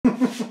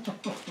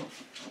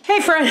Hey,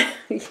 friend.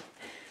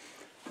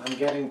 I'm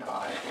getting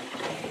pie.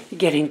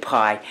 Getting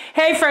pie.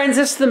 Hey, friends,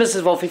 this is the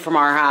Mrs. Wolfie from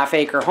our Half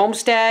Acre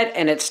Homestead,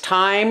 and it's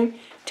time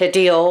to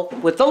deal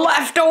with the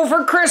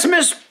leftover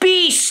Christmas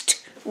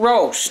beast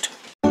roast.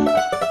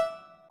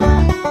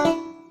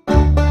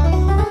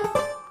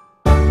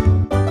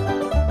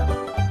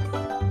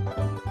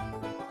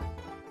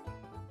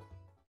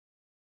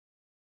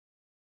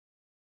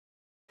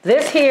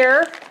 This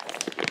here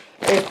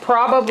is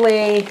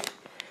probably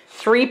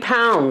 3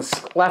 pounds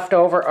left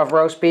over of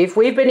roast beef.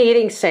 We've been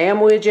eating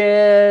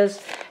sandwiches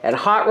and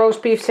hot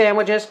roast beef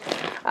sandwiches.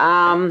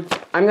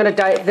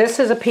 This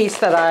is a piece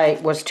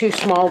that was too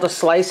small to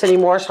slice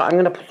anymore, so I'm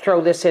gonna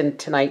throw this in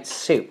tonight's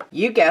soup.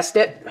 You guessed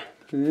it,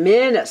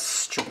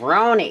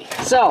 minestrone.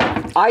 So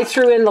I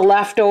threw in the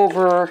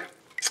leftover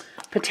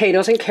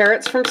potatoes and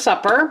carrots from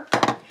supper,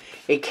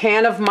 a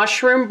can of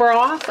mushroom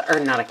broth, or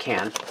not a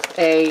can,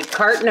 a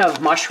carton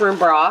of mushroom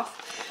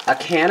broth, a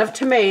can of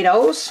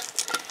tomatoes,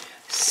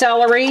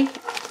 celery,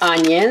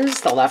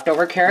 onions, the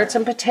leftover carrots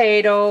and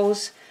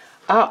potatoes.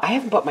 Oh, I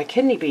haven't put my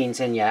kidney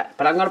beans in yet,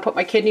 but I'm going to put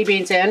my kidney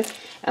beans in,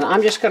 and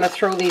I'm just going to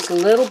throw these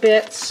little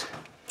bits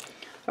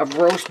of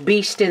roast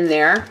beef in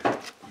there.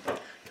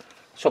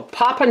 So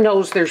Papa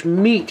knows there's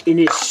meat in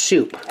his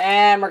soup.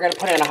 And we're going to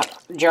put in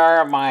a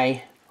jar of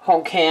my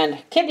home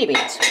canned kidney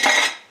beans.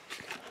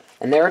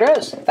 And there it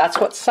is. That's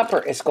what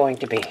supper is going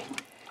to be.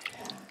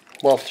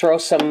 We'll throw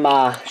some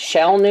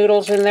shell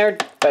noodles in there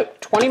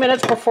about 20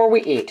 minutes before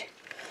we eat.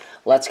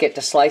 Let's get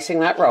to slicing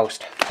that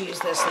roast. Use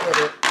this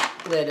little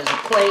lid as a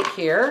plate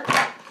here.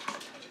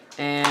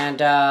 And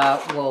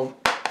we'll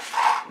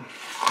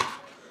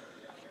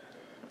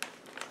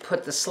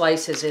put the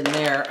slices in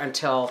there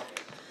until,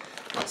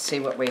 let's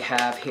see what we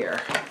have here.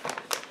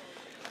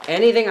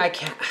 Anything I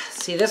can,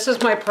 see, this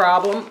is my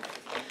problem,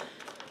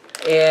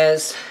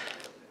 is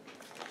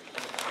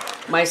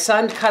my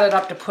son cut it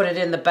up to put it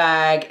in the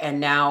bag, and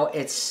now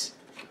it's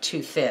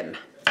too thin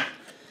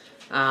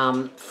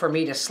for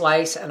me to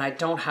slice, and I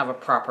don't have a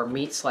proper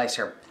meat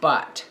slicer.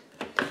 But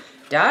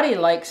Daddy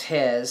likes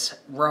his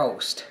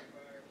roast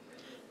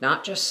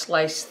not just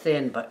sliced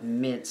thin, but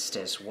minced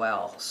as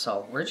well.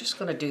 So we're just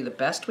going to do the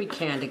best we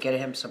can to get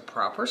him some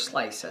proper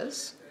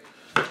slices.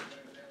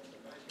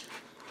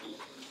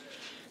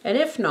 And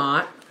if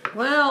not,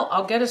 well,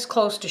 I'll get as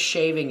close to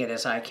shaving it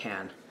as I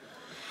can.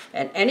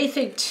 And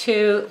anything,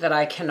 too, that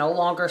I can no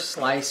longer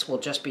slice will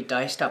just be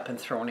diced up and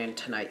thrown in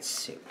tonight's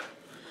soup.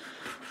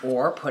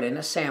 Or put in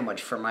a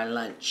sandwich for my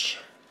lunch.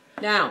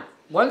 Now,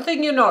 one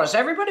thing you notice,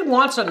 everybody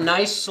wants a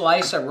nice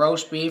slice of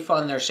roast beef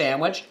on their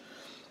sandwich.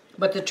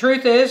 But the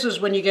truth is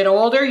when you get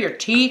older, your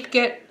teeth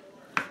get,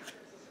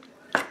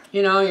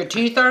 your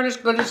teeth aren't as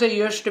good as they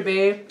used to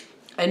be.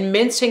 And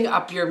mincing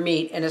up your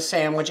meat in a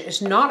sandwich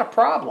is not a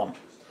problem.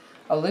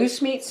 A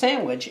loose meat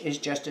sandwich is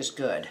just as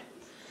good.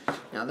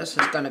 Now this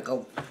is going to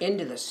go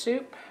into the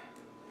soup.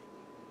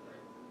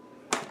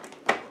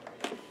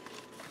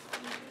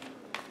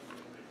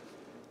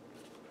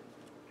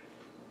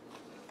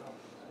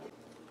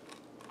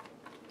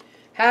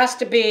 Has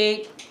to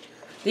be,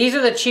 these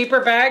are the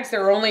cheaper bags,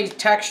 they're only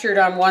textured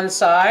on one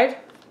side.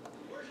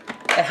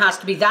 It has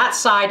to be that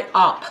side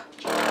up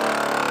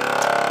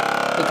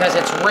because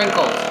it's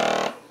wrinkled.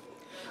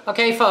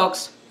 Okay,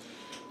 folks.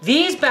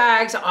 These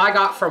bags I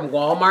got from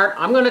Walmart.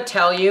 I'm going to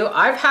tell you,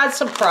 I've had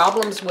some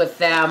problems with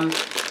them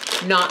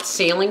not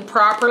sealing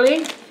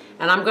properly,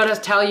 and I'm going to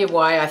tell you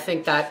why I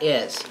think that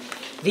is.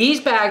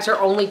 These bags are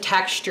only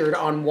textured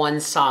on one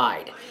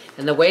side,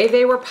 and the way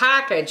they were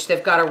packaged,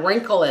 they've got a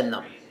wrinkle in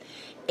them.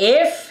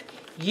 If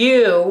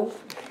you,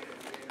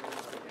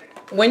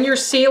 when you're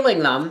sealing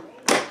them,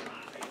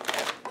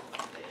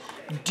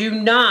 do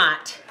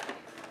not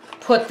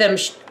put them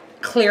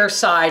clear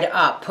side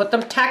up. Put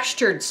them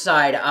textured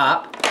side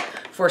up.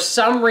 For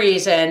some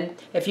reason,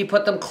 if you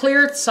put them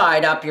clear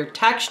side up, your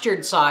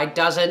textured side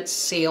doesn't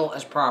seal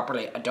as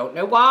properly. I don't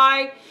know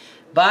why,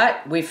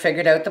 but we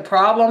figured out the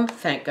problem,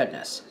 thank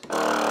goodness.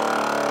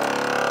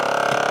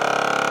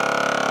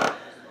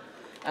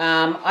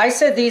 I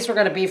said these were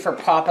going to be for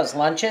Papa's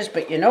lunches,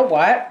 but you know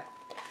what?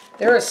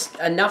 There is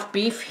enough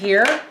beef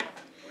here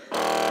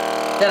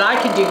that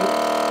I can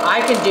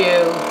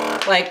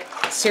do, like,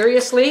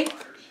 seriously,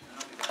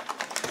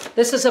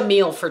 this is a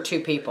meal for 2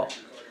 people.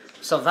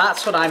 So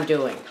that's what I'm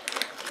doing.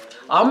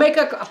 I'll make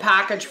a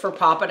package for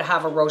Papa to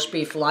have a roast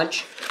beef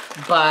lunch,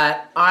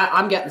 but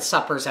I'm getting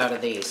suppers out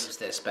of these.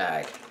 This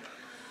bag.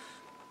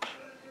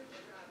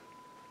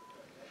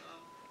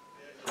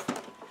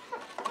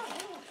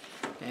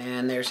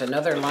 And there's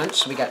another lunch,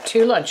 so we got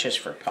 2 lunches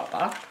for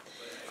Papa.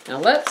 Now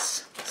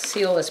let's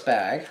seal this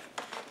bag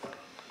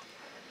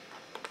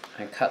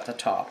and cut the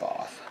top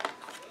off.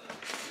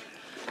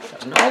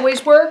 Doesn't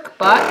always work,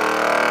 but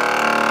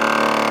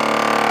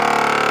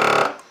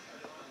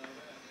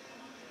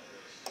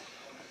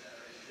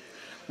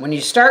when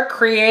you start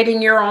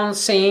creating your own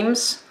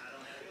seams,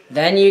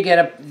 then you get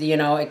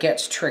it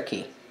gets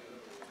tricky.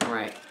 All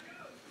right,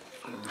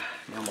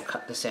 now we'll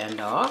cut this end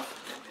off.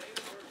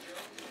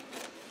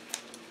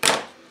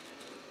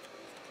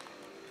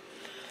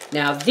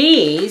 Now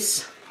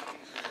these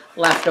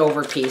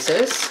leftover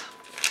pieces,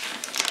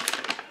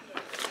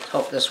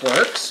 hope this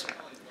works.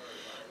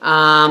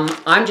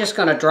 I'm just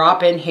gonna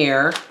drop in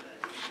here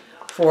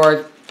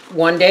for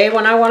one day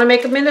when I wanna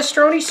make a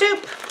minestrone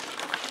soup.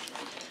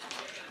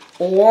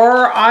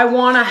 Or I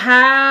wanna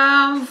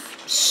have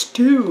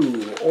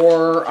stew,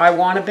 or I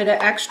want a bit of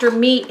extra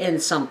meat in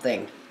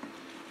something.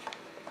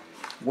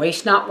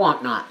 Waste not,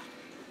 want not.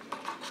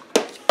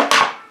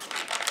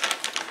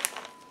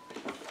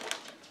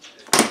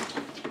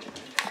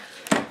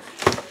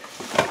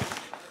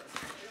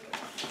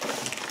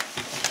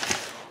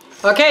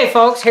 Okay,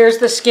 folks, here's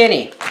the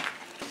skinny.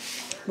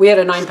 We had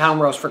a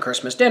 9-pound roast for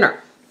Christmas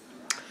dinner.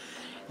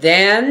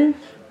 Then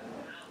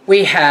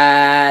we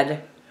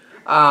had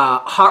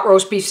hot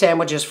roast beef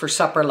sandwiches for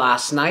supper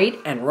last night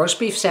and roast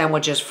beef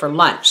sandwiches for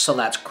lunch. So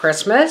that's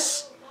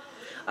Christmas,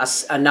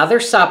 another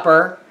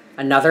supper,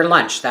 another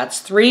lunch. That's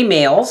 3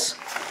 meals.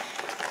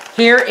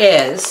 Here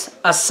is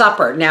a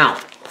supper. Now,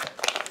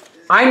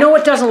 I know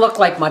it doesn't look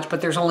like much,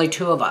 but there's only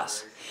 2 of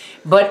us.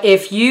 But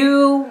if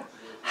you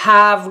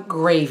have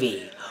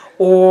gravy,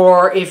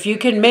 or if you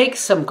can make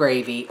some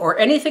gravy, or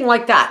anything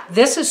like that,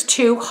 this is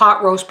 2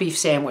 hot roast beef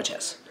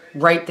sandwiches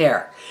right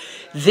there.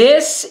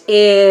 This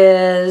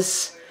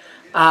is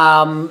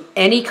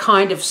any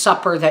kind of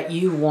supper that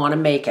you want to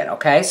make it,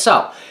 okay?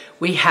 So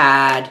we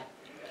had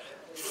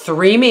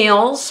 3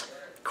 meals,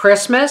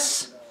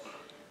 Christmas,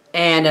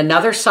 and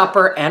another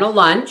supper and a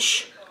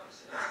lunch.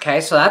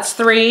 Okay, so that's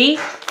 3,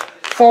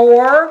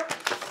 4,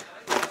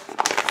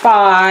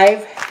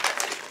 5,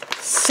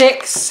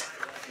 6,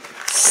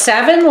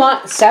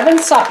 7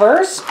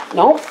 suppers.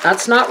 Nope,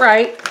 that's not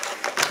right.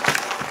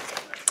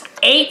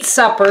 8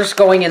 suppers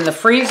going in the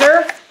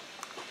freezer.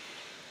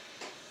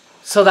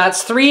 So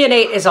that's 3 and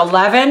 8 is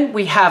 11.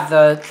 We have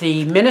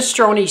the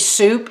minestrone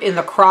soup in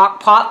the crock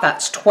pot.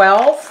 That's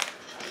 12.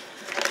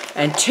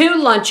 And 2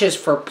 lunches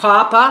for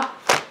Papa.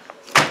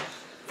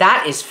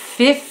 That is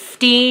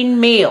 15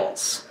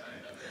 meals.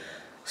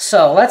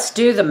 So let's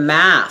do the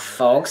math,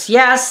 folks.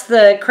 Yes,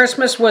 the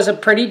Christmas was a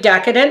pretty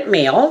decadent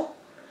meal.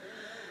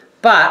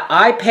 But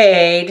I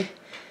paid,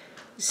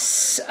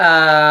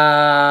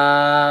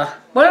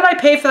 what did I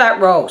pay for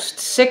that roast?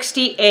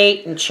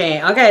 68 and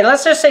change. Okay,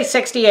 let's just say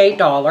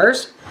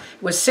 $68. It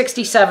was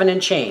 67 and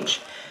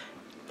change.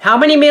 How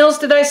many meals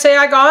did I say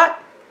I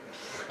got?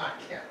 I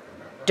can't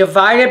remember.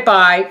 Divided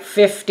by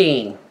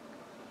 15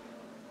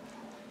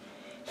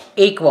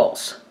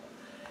 equals.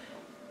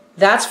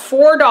 That's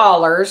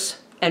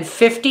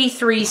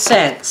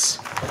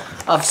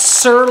 $4.53 of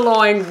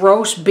sirloin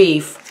roast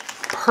beef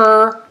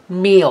per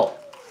meal.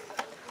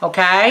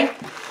 Okay?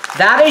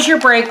 That is your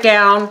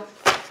breakdown.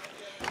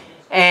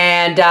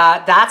 And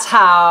that's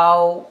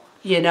how,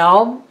 you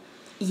know,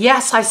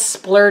 yes, I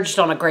splurged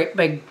on a great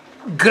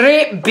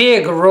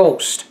big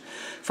roast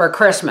for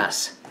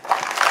Christmas.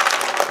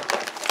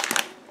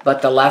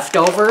 But the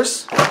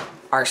leftovers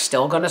are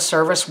still going to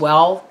serve us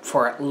well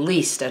for at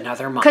least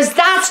another month. Because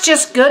that's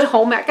just good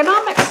home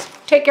economics.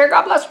 Take care.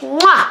 God bless.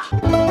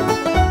 Mwah!